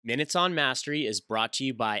Minutes on Mastery is brought to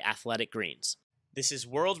you by Athletic Greens. This is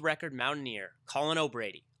world record mountaineer Colin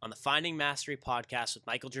O'Brady on the Finding Mastery podcast with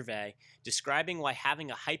Michael Gervais, describing why having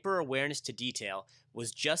a hyper awareness to detail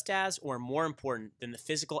was just as or more important than the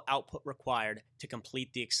physical output required to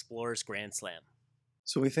complete the Explorer's Grand Slam.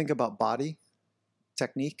 So we think about body,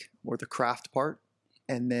 technique, or the craft part,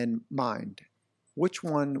 and then mind. Which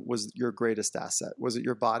one was your greatest asset? Was it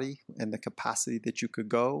your body and the capacity that you could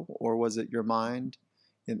go, or was it your mind?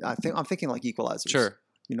 And I'm thinking like equalizers. Sure.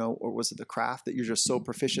 Or was it the craft that you're just so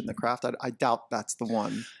proficient in the craft? I doubt that's the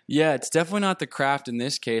one. Yeah, it's definitely not the craft in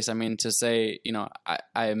this case. I mean, to say,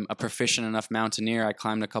 I'm a proficient enough mountaineer. I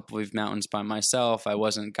climbed a couple of mountains by myself. I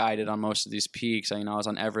wasn't guided on most of these peaks. I was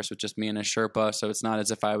on Everest with just me and a Sherpa. So it's not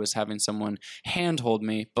as if I was having someone handhold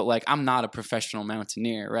me, but I'm not a professional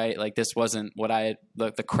mountaineer, right? This wasn't what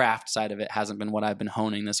the craft side of it hasn't been what I've been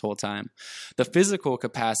honing this whole time. The physical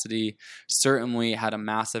capacity certainly had a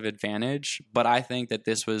massive advantage, but I think that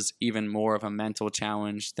this was even more of a mental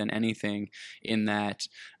challenge than anything in that,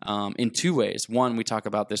 in two ways. One, we talk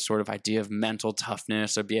about this sort of idea of mental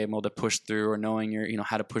toughness or being able to push through or knowing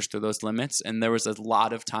how to push through those limits. And there was a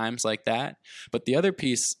lot of times like that. But the other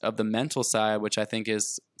piece of the mental side, which I think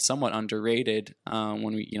is somewhat underrated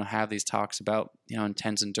when we, have these talks about,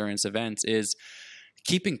 intense endurance events, is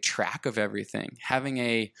keeping track of everything, having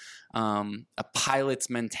a pilot's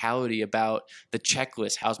mentality about the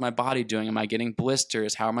checklist. How's my body doing? Am I getting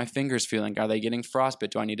blisters? How are my fingers feeling? Are they getting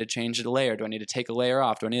frostbite? Do I need to change a layer? Do I need to take a layer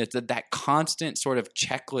off? Do I need that constant sort of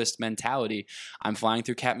checklist mentality? I'm flying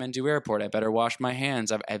through Kathmandu Airport. I better wash my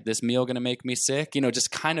hands. Is this meal going to make me sick?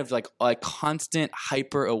 Just kind of like constant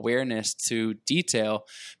hyper awareness to detail,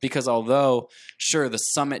 because although sure, the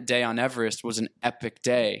summit day on Everest was an epic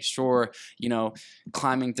day. Sure,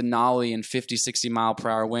 climbing Denali in 50, 60 mile per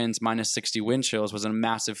hour winds, minus 60 wind chills was a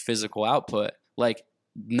massive physical output.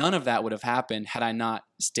 None of that would have happened had I not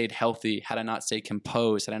stayed healthy, had I not stayed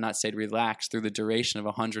composed, had I not stayed relaxed through the duration of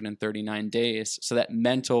 139 days. So that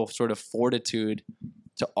mental sort of fortitude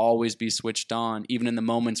to always be switched on, even in the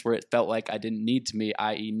moments where it felt like I didn't need to be,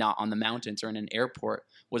 i.e. not on the mountains or in an airport,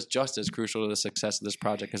 was just as crucial to the success of this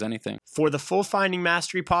project as anything. For the full Finding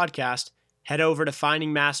Mastery podcast, head over to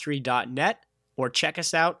findingmastery.net or check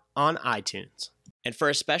us out on iTunes. And for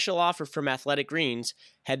a special offer from Athletic Greens,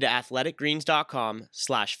 head to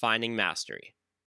athleticgreens.com/findingmastery.